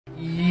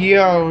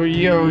Yo,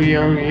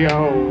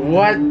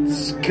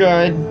 what's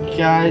good,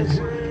 guys?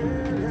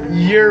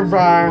 You're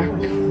back.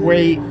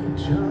 Wait,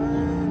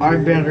 I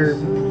better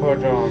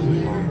put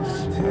on my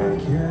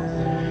stuff.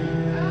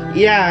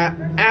 Yeah,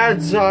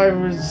 as I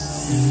was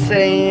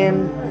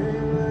saying,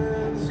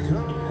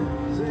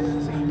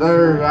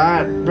 they're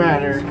that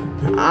better.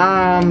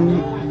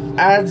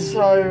 As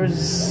I was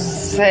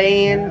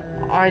saying,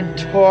 I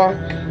took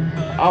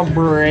a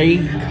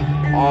break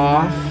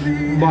off,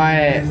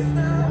 but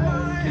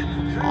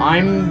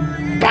I'm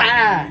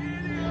back.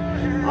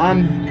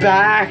 I'm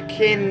back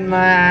in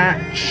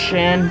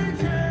action.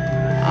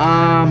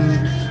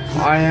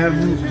 I have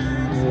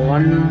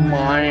one of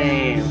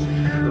my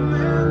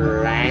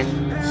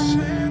friends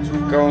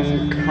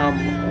gonna come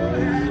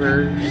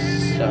over,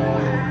 so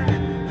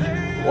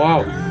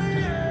whoa,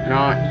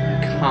 not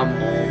come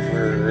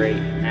over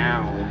right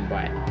now,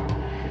 but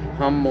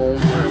come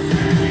over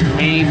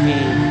maybe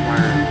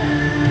tomorrow.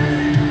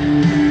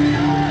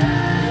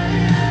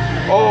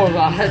 Oh,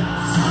 that's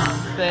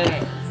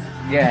sick.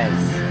 Yes.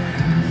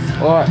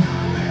 What?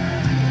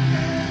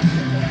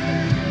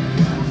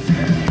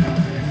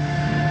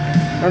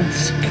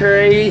 That's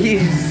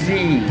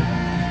crazy.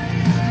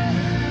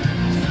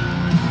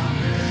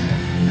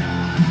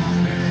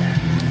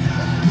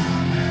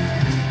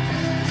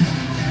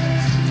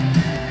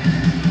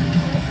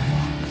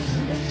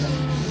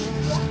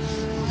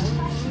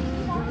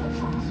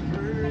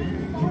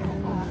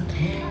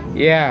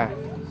 Yeah.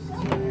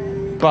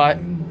 But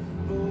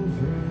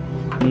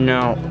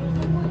no.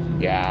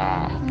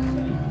 Yeah.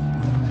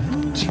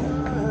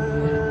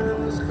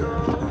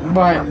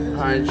 But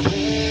I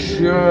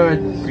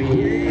should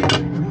be.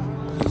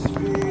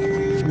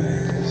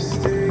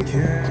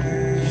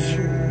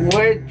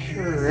 Switch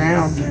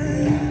around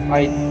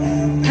like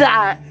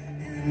that.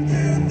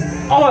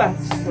 Oh,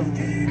 that's some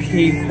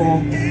people.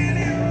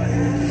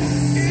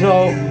 So,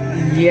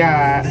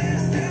 yeah.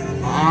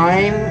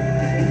 I'm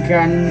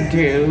gonna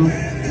do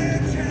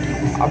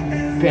a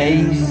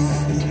bass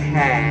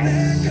test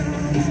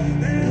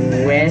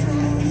with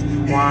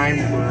my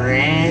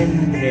brand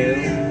new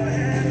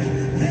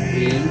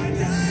beat.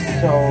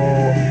 So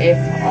if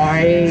I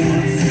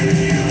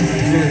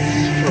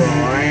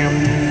destroy them,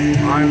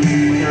 I'm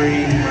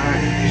pretty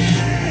much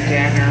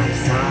dinner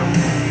mom.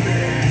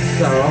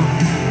 So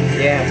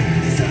yeah,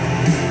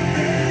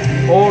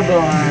 hold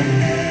on.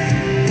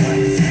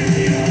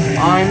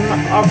 I'm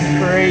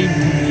afraid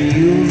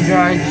you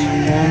guys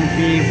won't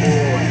be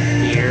able to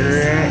hear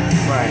it,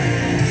 but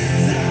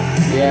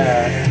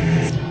yeah.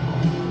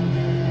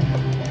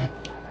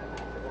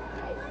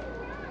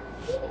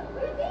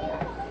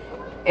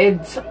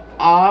 It's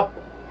up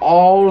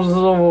all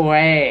the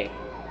way.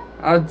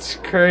 That's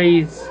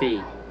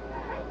crazy.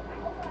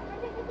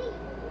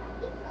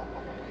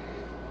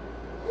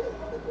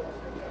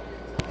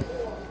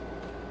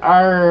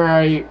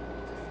 Alright.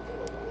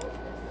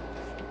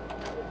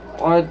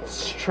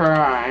 Let's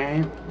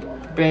try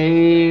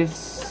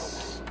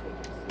bass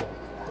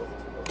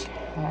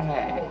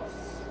test.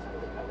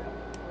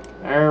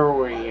 There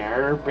we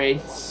are,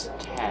 bass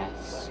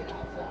test.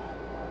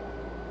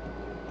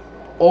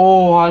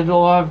 Oh, I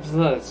love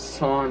this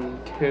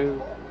song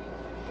too.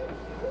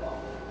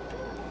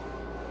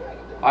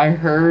 I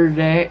heard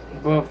it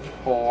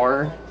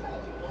before.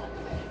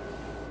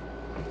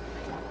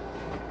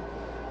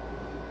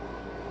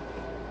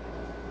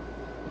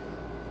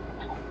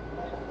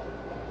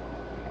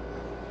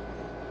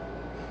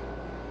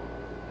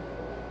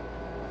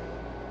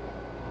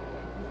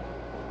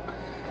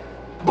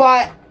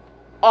 But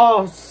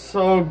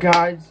also,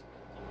 guys,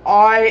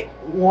 I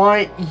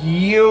want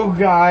you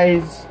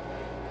guys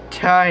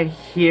to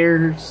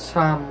hear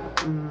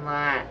something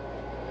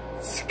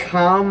that's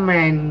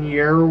coming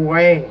your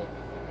way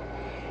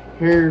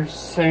here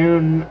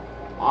soon.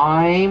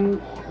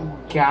 I'm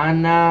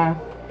gonna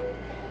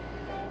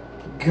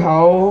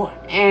go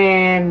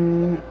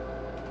and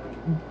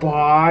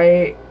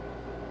buy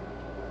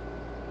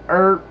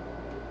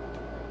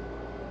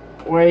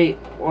wait,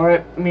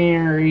 let me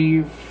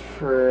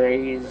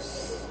rephrase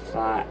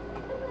that.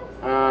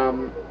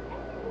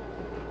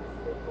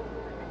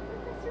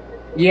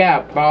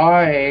 Yeah,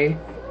 buy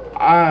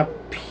a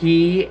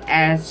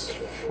PS4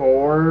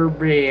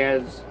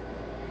 because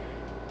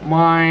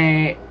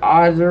my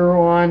other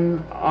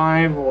one,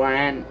 I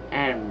went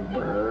and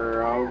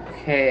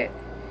broke it.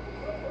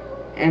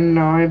 And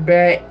I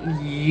bet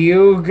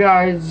you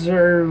guys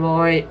are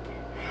like,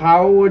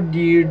 how would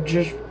you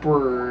just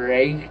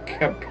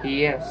break a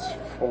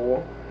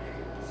PS4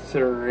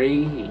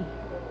 3?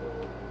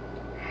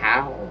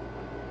 How?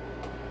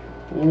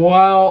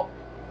 Well,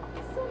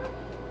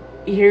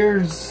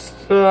 here's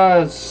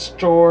the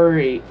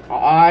story.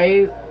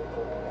 I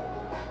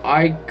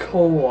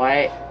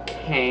collect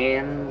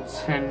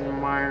cans in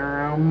my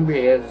room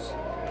because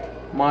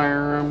my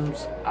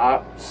room's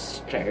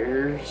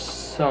upstairs,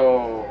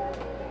 so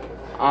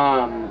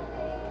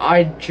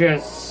I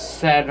just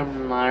set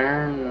them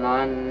there, and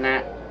on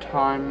that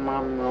time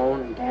I'm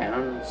going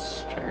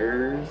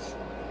downstairs,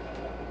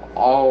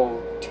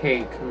 I'll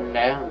take them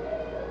down.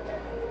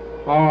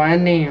 Well,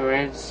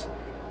 anyways,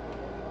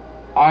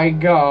 I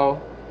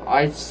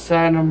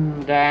set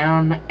them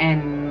down,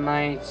 and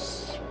my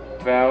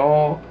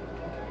spell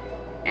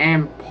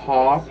and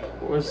pop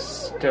was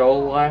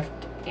still left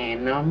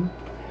in them.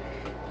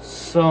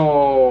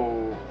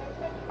 So,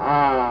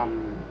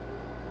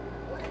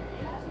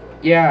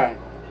 yeah,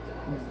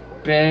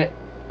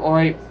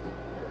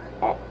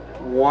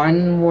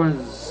 one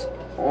was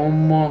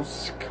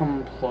almost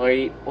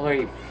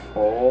completely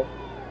full,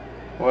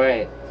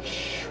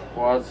 which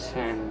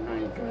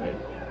wasn't good.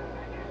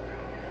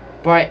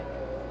 But,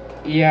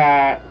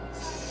 yeah,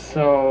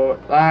 so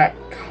that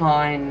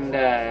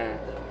kinda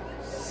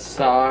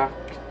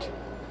sucked.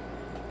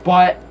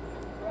 But,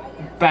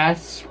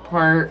 best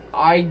part,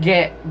 I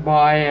get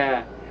by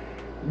a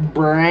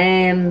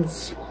brand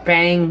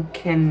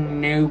spanking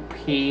new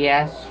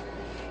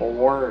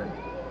PS4.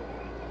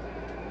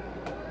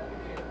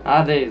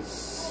 That is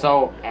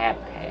so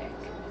epic.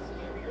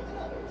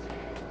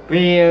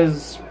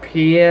 Because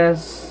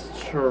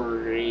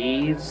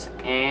PS3s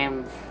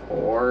and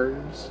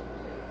 4s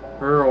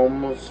are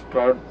almost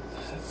about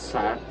the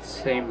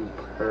same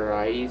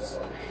price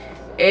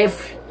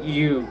if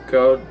you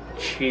go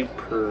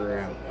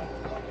cheaper.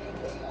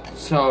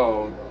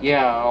 So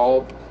yeah,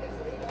 I'll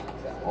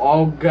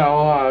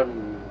go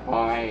and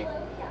buy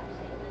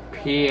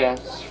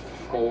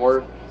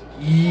PS4.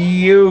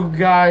 You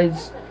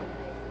guys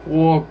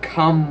will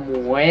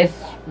come with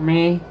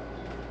me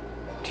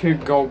to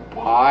go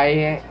buy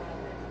it.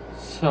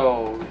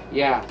 So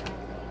yeah.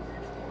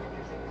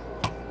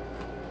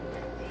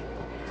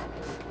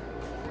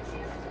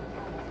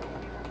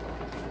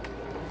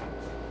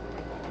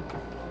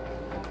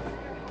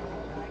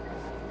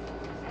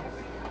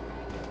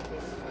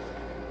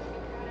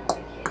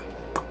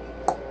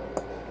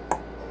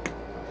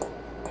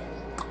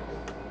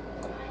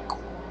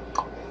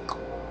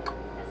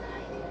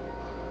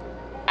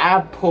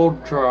 Apple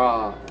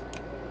Draw.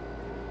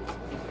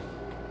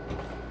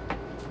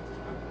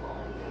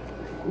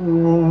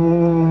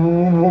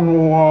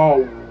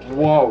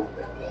 Whoa.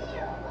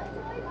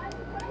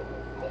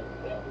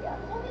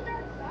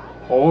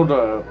 Hold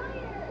up.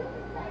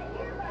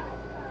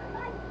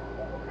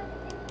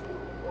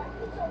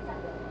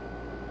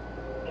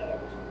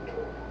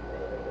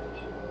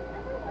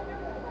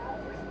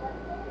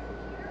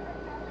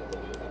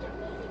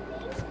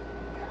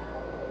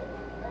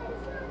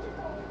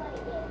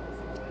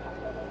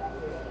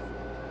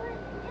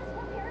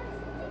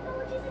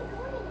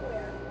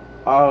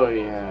 Oh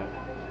yeah,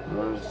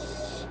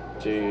 this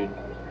dude.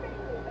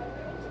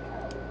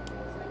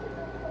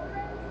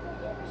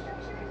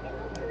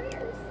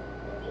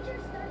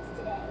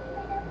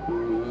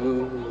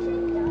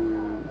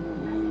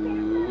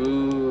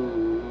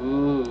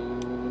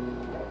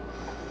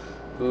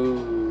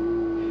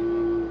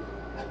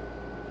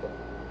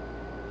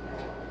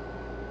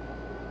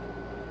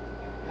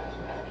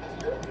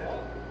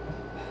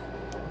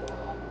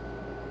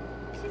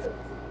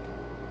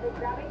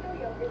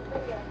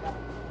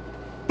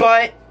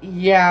 But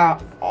yeah,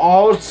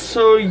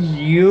 also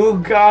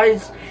you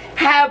guys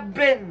have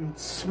been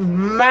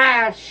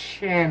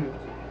smashing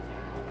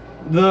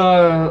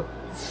the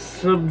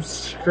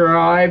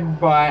subscribe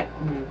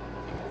button,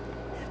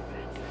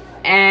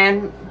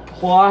 and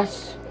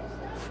plus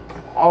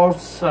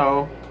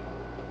also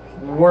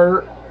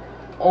we're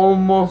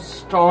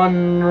almost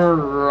on the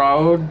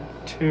road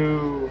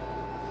to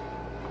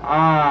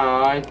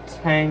I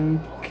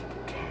think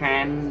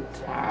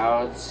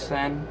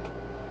 10,000.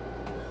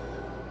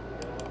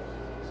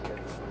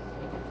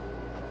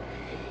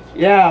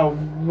 Yeah,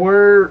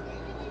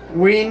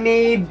 we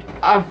need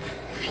a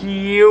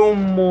few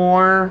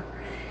more.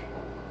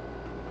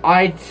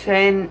 I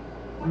think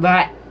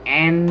the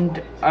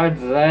end of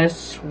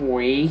this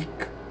week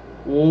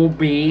will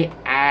be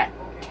at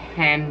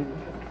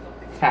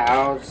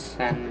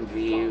 10,000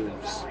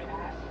 views.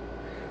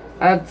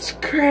 That's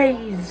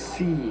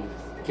crazy,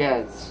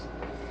 guys.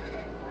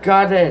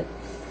 Gotta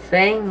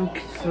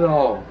think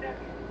so.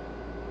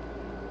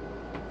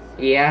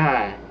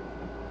 Yeah.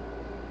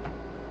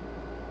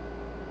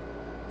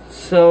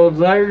 So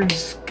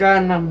there's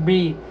gonna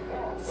be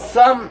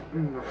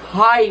something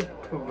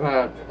hype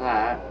about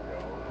that.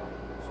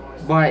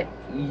 But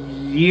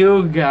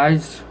you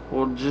guys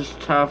will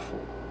just have to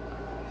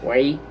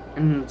wait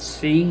and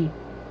see.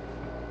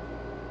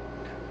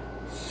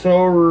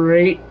 So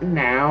right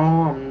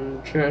now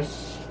I'm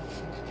just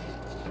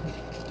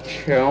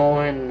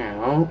chilling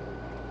out.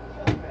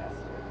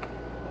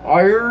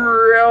 I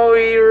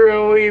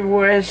really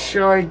wish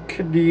I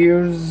could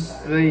use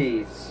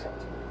these.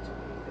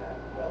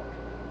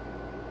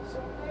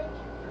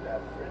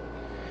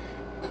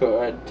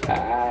 Could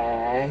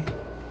I?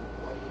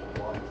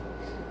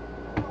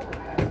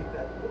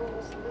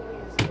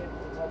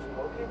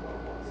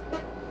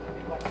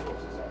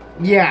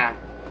 Yeah,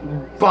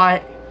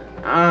 but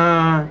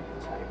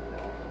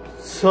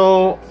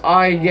so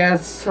I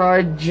guess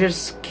I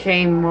just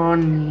came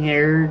on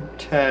here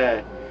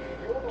to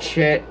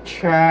chit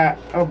chat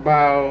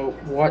about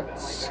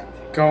what's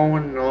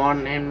going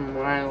on in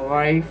my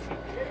life.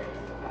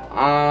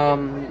 Yeah,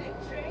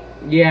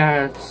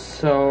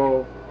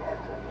 so,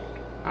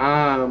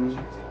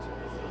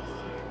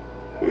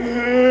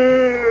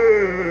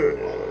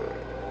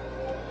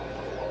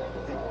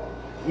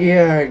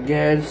 yeah,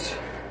 guys.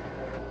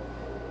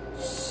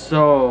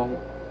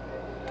 So,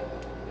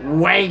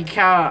 wake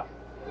up!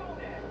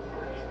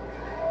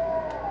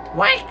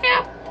 Wake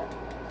up!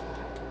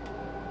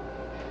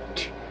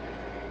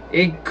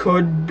 It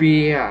could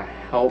be a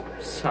help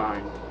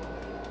sign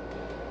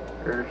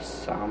or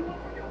something.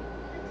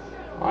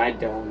 I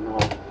don't know.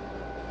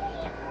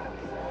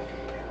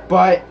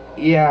 But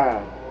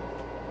yeah,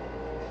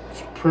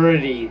 it's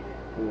pretty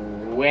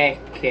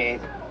wicked.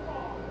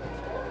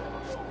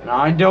 Now,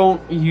 I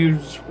don't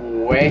use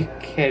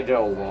wicked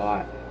a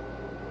lot.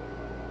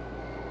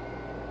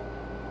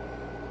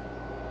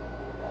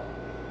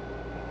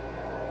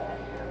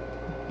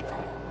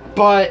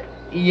 But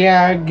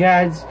yeah,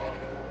 guys,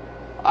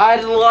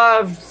 I'd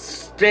love to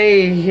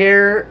stay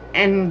here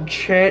and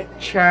chit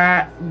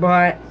chat,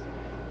 but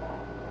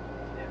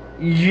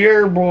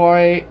your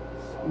boy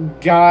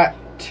got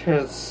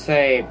to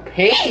say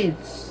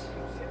peace.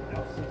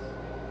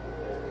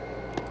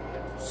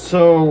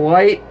 So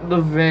like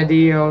the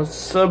video,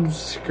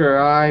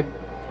 subscribe,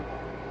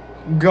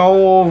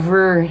 go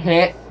over,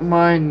 hit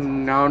my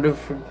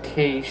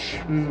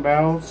notification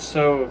bell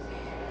so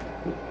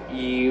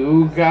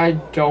you guys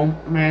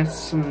don't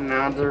miss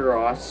another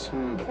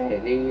awesome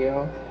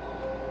video.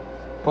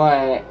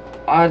 But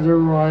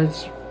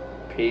otherwise,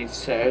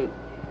 peace out.